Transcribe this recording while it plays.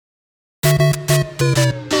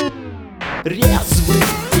Резвый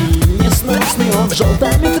и несносный, он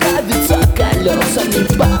желтыми травится, колесами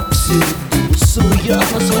повсюду сует,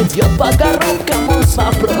 но сует по коробкам он с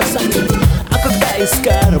вопросами. А когда из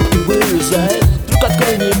коробки вылезает вдруг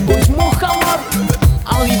какой-нибудь мухомор,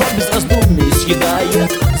 а он его без раздумий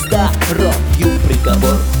съедает, здоровью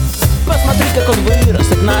приговор. Посмотри, как он вырос,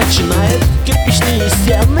 так начинает кирпичные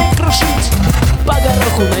стены крушить. По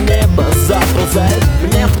гороху на небо заползает,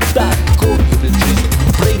 мне такую жизнь.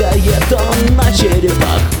 Прыгает он на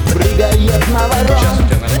черепах, прыгает на ворон,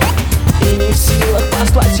 и не в силах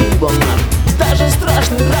послать его нам даже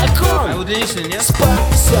страшный дракон.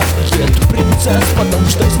 Спасает принцесс, потом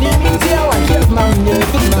что с ними делает, нам не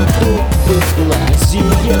видно. Трубы в глазе,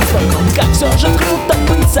 потом как все же круто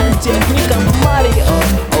быть сантехником. Марио,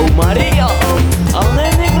 о Марио, он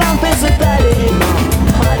эмигрант из Италии, но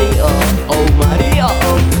Марио, о Марио,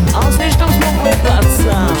 он слишком смуглый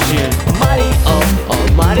пацан. Марио,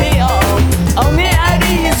 о Марио, он не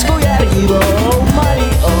ариец, хуяр его.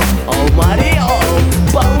 Марио, о Марио,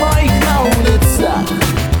 полно их на улицах.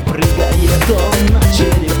 Прыгает он на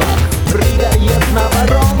черепах, прыгает на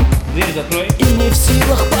ворон, Дверь закрой. и не в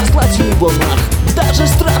силах послать его нах даже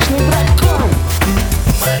страшный дракон.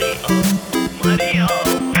 Марио, Марио,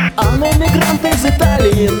 Он эмигрант из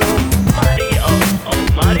Италии, но Марио,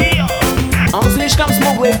 о Марио, он слишком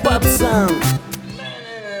смуглый пацан.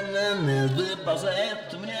 выползает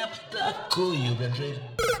мне в такую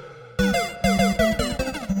жизнь.